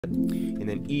and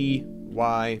then E,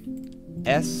 Y,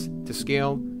 S to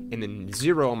scale, and then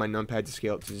 0 on my numpad to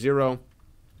scale it to 0.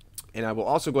 And I will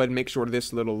also go ahead and make sure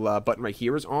this little button right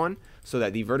here is on so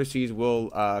that the vertices will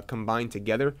combine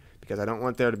together, because I don't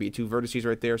want there to be 2 vertices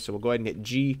right there. So we'll go ahead and hit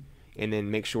G and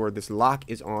then make sure this lock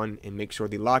is on and make sure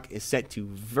the lock is set to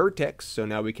vertex. So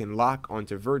now we can lock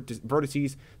onto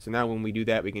vertices. So now when we do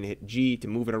that, we can hit G to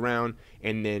move it around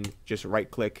and then just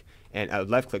right click and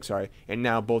left click, sorry. And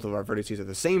now both of our vertices are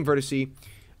the same vertice.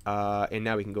 And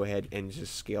now we can go ahead and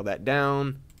just scale that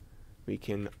down. We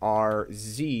can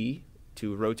RZ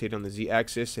to rotate on the Z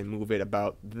axis and move it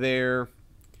about there.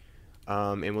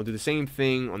 And we'll do the same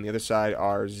thing on the other side,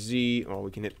 RZ, or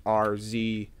we can hit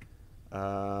RZ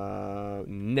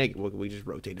negative. We just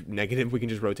rotate it negative. We can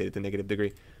just rotate it to negative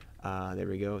degree. There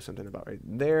we go, something about right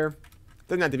there.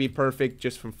 Doesn't have to be perfect,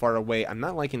 just from far away. I'm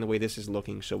not liking the way this is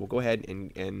looking, so we'll go ahead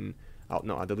and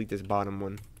I'll delete this bottom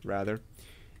one rather.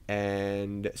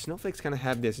 And Snowflakes kind of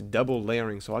have this double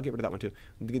layering, so I'll get rid of that one too.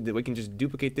 We can just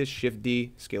duplicate this, Shift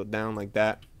D, scale it down like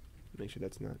that. Make sure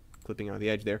that's not clipping out of the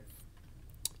edge there.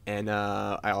 And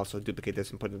I also duplicate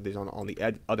this and put these on all the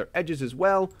other edges as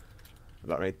well.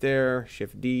 About right there,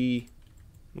 Shift D,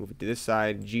 move it to this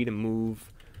side, G to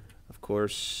move, of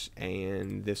course,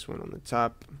 and this one on the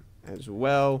top as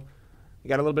well. We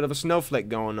got a little bit of a snowflake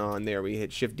going on there. We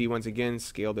hit Shift D once again,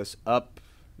 scale this up,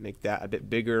 make that a bit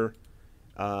bigger.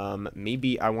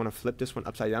 Maybe I want to flip this one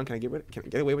upside down. Can I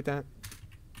get away with that?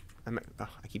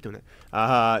 I keep doing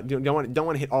that. Don't want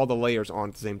to hit all the layers on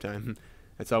at the same time.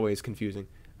 That's always confusing.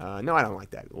 No, I don't like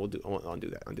that. I'll do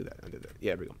that.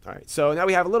 Yeah, there we go. All right. So now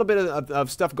we have a little bit of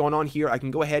stuff going on here. I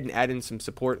can go ahead and add in some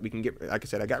support. We can get, like I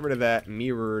said, I got rid of that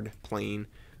mirrored plane.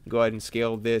 Go ahead and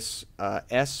scale this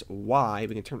SY.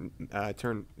 We can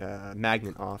turn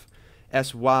magnet off.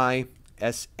 SY,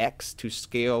 SX to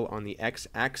scale on the X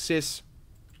axis.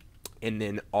 And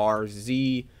then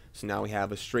RZ. So now we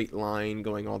have a straight line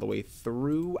going all the way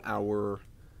through our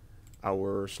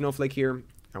snowflake here.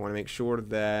 I want to make sure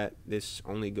that this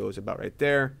only goes about right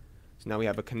there. So now we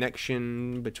have a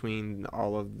connection between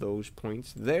all of those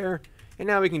points there. And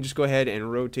now we can just go ahead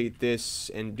and rotate this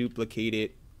and duplicate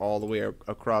it all the way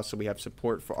across, so we have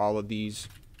support for all of these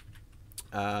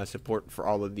all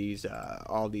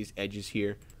these edges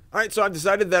here. Alright, so I've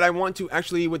decided that I want to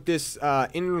actually, with this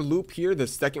inner loop here, the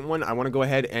second one, I want to go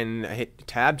ahead and hit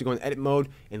tab to go in edit mode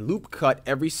and loop cut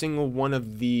every single one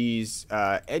of these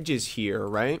edges here,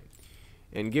 right?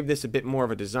 And give this a bit more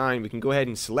of a design. We can go ahead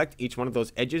and select each one of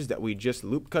those edges that we just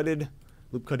loop cutted,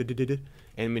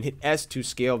 and we hit S to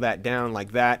scale that down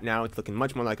like that. Now it's looking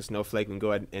much more like a snowflake. We can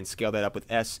go ahead and scale that up with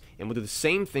S, and we'll do the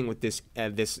same thing with this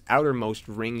this outermost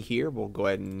ring here. We'll go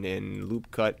ahead and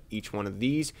loop cut each one of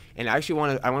these, and I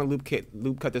want to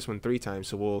loop cut this one 3 times.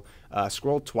 So we'll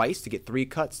scroll twice to get 3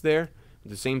 cuts there.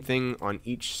 The same thing on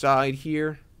each side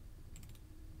here.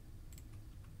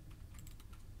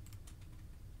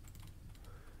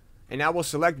 And now we'll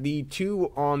select the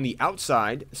 2 on the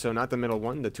outside, so not the middle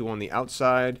one, the 2 on the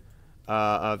outside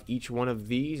of each one of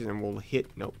these, and we'll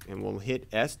hit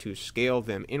S to scale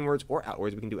them inwards or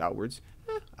outwards. We can do outwards.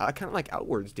 I kind of like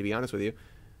outwards, to be honest with you.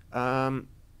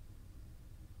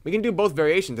 We can do both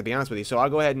variations, to be honest with you. So I'll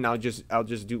go ahead and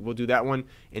we'll do that one,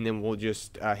 and then we'll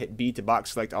just hit B to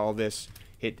box select all this,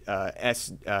 hit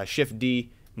Shift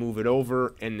D, move it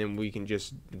over, and then we can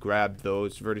just grab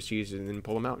those vertices and then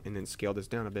pull them out and then scale this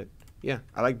down a bit. Yeah,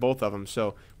 I like both of them,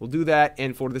 so we'll do that.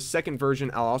 And for the second version,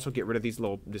 I'll also get rid of these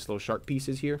little sharp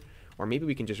pieces here, or maybe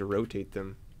we can just rotate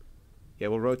them. Yeah,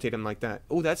 we'll rotate them like that.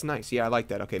 Oh, that's nice. Yeah, I like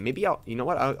that. Okay, maybe you know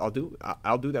what? I'll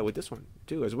do that with this one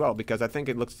too as well, because I think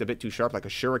it looks a bit too sharp, like a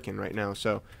shuriken right now.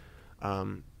 So,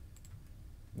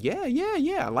 yeah,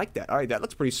 I like that. All right, that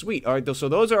looks pretty sweet. All right, so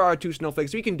those are our 2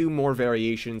 snowflakes. We can do more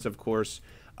variations, of course.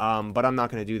 But I'm not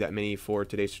going to do that many for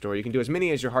today's tutorial. You can do as many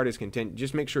as your heart is content.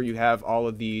 Just make sure you have all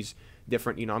of these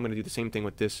different, I'm going to do the same thing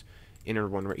with this inner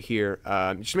one right here.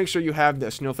 Just make sure you have the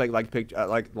snowflake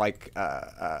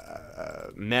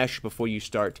mesh before you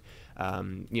start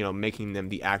making them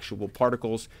the actual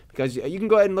particles, because you can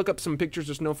go ahead and look up some pictures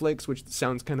of snowflakes, which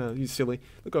sounds kind of silly.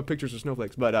 Look up pictures of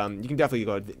snowflakes, but you can definitely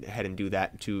go ahead and do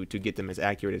that to get them as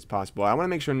accurate as possible. I want to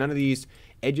make sure none of these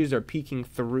edges are peeking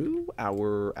through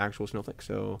our actual snowflake,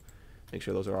 so make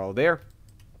sure those are all there.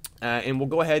 And we'll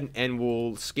go ahead and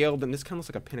we'll scale them. This kind of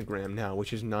looks like a pentagram now,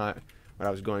 which is not what I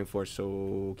was going for.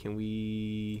 So can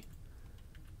we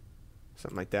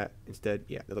something like that instead?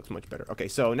 Yeah, that looks much better. Okay,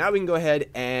 so now we can go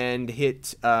ahead and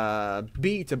hit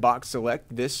B to box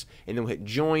select this, and then we'll hit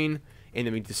join, and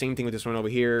then we do the same thing with this one over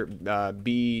here,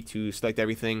 B to select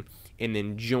everything, and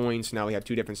then join. So now we have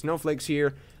two different snowflakes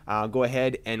here. Go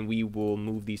ahead and we will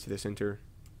move these to the center.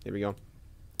 There we go.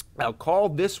 I'll call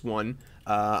this one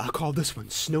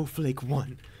Snowflake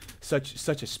 1.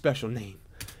 Such a special name.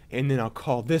 And then I'll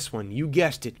call this one, you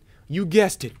guessed it,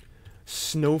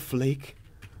 Snowflake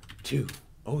 2.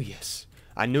 Oh yes.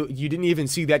 I knew you didn't even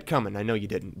see that coming. I know you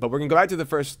didn't. But we're gonna go back to the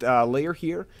first layer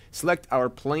here. Select our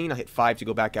plane. I hit 5 to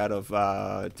go back out of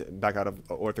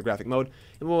orthographic mode.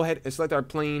 And we'll select our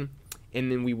plane, and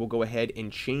then we will go ahead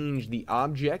and change the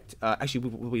object. Actually,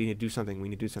 we need to do something. We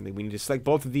need to select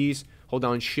both of these. Hold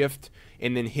down Shift,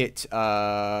 and then hit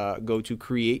go to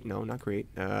create. No, not create.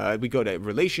 We go to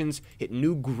relations. Hit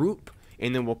new group,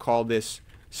 and then we'll call this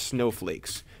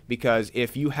Snowflakes. Because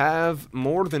if you have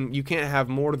you can't have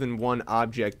more than one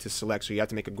object to select, so you have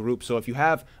to make a group. So if you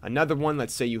have another one,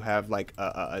 let's say you have like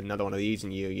another one of these,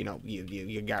 and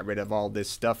you got rid of all this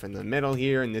stuff in the middle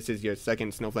here, and this is your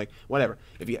second snowflake, whatever.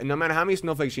 No matter how many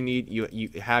snowflakes you need,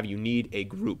 you need a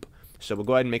group. So we'll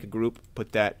go ahead and make a group.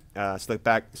 Put that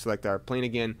select our plane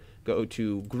again. Go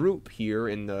to group here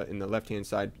in the left-hand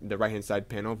side, the right-hand side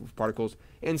panel of particles,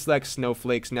 and select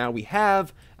snowflakes. Now we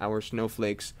have our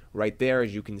snowflakes right there.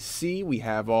 As you can see, we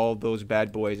have all those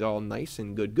bad boys all nice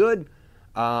and good.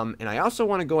 And I also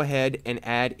want to go ahead and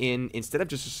add in, instead of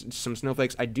just some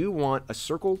snowflakes, I do want a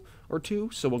circle or two.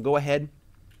 So we'll go ahead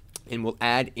and we'll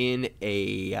add in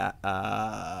a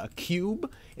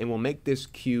cube, and we'll make this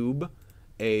cube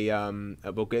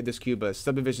we'll get this cube a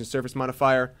subdivision surface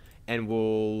modifier. And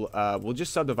we'll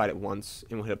just subdivide it once,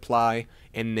 and we'll hit apply,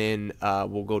 and then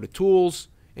we'll go to tools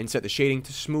and set the shading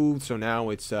to smooth. So now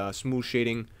it's smooth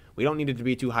shading. We don't need it to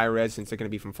be too high res since they're going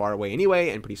to be from far away anyway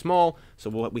and pretty small. So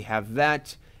we have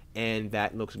that, and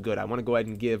that looks good. I want to go ahead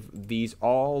and give these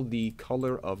all the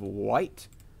color of white.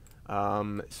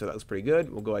 So that looks pretty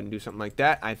good. We'll go ahead and do something like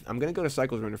that. I'm going to go to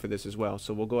Cycles Render for this as well.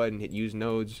 So we'll go ahead and hit use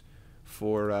nodes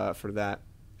for that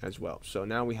as well. So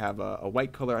now we have a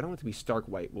white color. I don't want it to be stark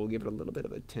white. We'll give it a little bit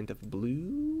of a tint of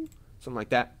blue, something like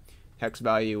that. Hex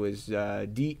value is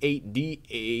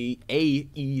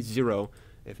D8DAE0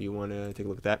 if you want to take a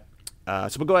look at that.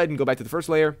 So we'll go ahead and go back to the first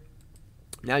layer.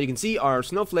 Now you can see our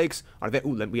snowflakes are there.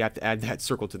 Ooh, we have to add that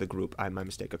circle to the group. My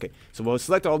mistake. Okay, so we'll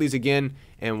select all these again,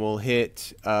 and we'll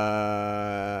hit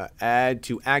add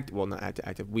to active. Well, not add to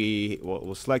active.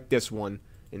 We'll select this one,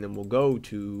 and then we'll go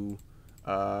to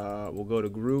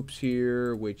groups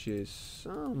here, which is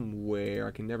somewhere.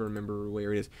 I can never remember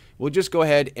where it is. We'll just go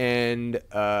ahead and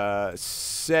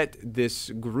set this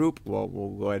group. Well,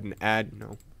 we'll go ahead and add.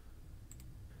 No.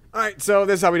 Alright, so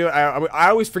this is how we do it. I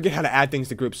always forget how to add things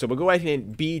to groups. So we'll go ahead and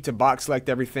hit B to box select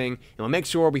everything. And we'll make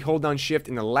sure we hold down Shift,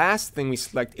 and the last thing we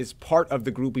select is part of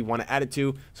the group we want to add it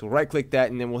to. So right click that,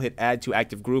 and then we'll hit add to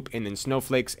active group, and then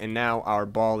snowflakes. And now our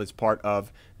ball is part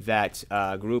of that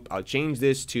group. I'll change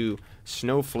this to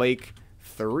Snowflake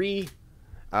 3.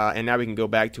 And now we can go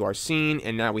back to our scene,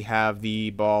 and now we have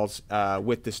the balls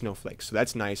with the snowflakes. So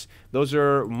that's nice. Those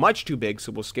are much too big,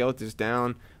 so we'll scale this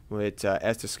down with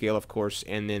S to scale, of course,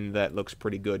 and then that looks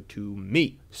pretty good to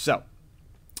me. So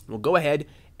we'll go ahead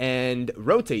and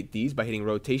rotate these by hitting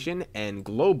rotation and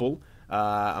global.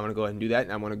 I'm gonna go ahead and do that.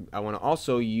 And I want to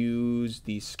also use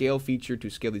the scale feature to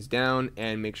scale these down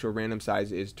and make sure random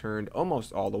size is turned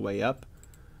almost all the way up.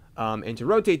 And to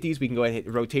rotate these, we can go ahead and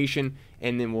hit rotation,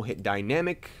 and then we'll hit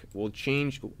dynamic. We'll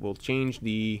change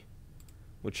the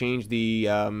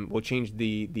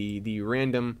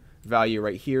random value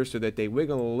right here so that they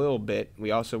wiggle a little bit. We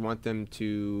also want them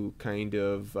to kind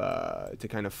of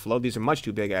flow. These are much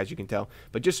too big, as you can tell,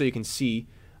 but just so you can see,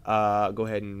 go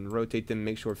ahead and rotate them.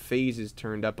 Make sure phase is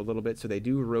turned up a little bit so they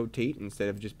do rotate instead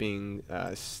of just being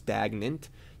stagnant.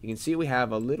 You can see we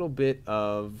have a little bit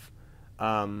of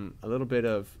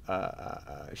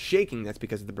shaking. That's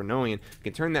because of the Brownian. You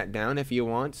can turn that down if you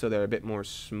want so they're a bit more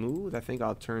smooth. I think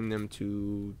I'll turn them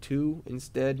to 2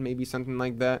 instead, maybe something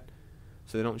like that,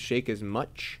 so they don't shake as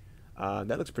much.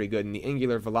 That looks pretty good. And the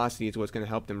angular velocity is what's going to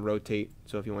help them rotate.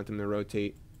 So if you want them to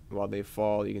rotate while they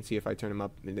fall, you can see if I turn them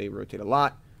up, they rotate a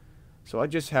lot. So I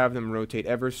just have them rotate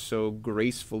ever so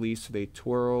gracefully so they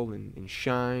twirl and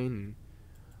shine.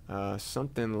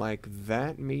 Something like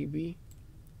that, maybe.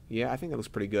 Yeah, I think that looks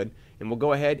pretty good. And we'll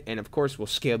go ahead and, of course, we'll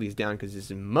scale these down because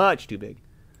this is much too big.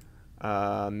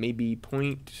 Maybe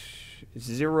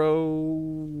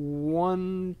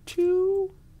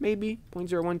 0.012, maybe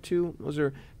 0.012. Those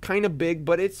are kind of big,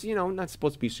 but it's, not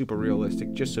supposed to be super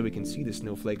realistic, just so we can see the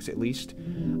snowflakes at least.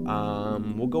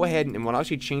 We'll go ahead and we'll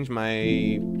actually change my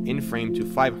in-frame to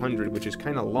 500, which is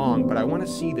kind of long, but I want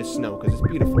to see the snow because it's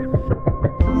beautiful.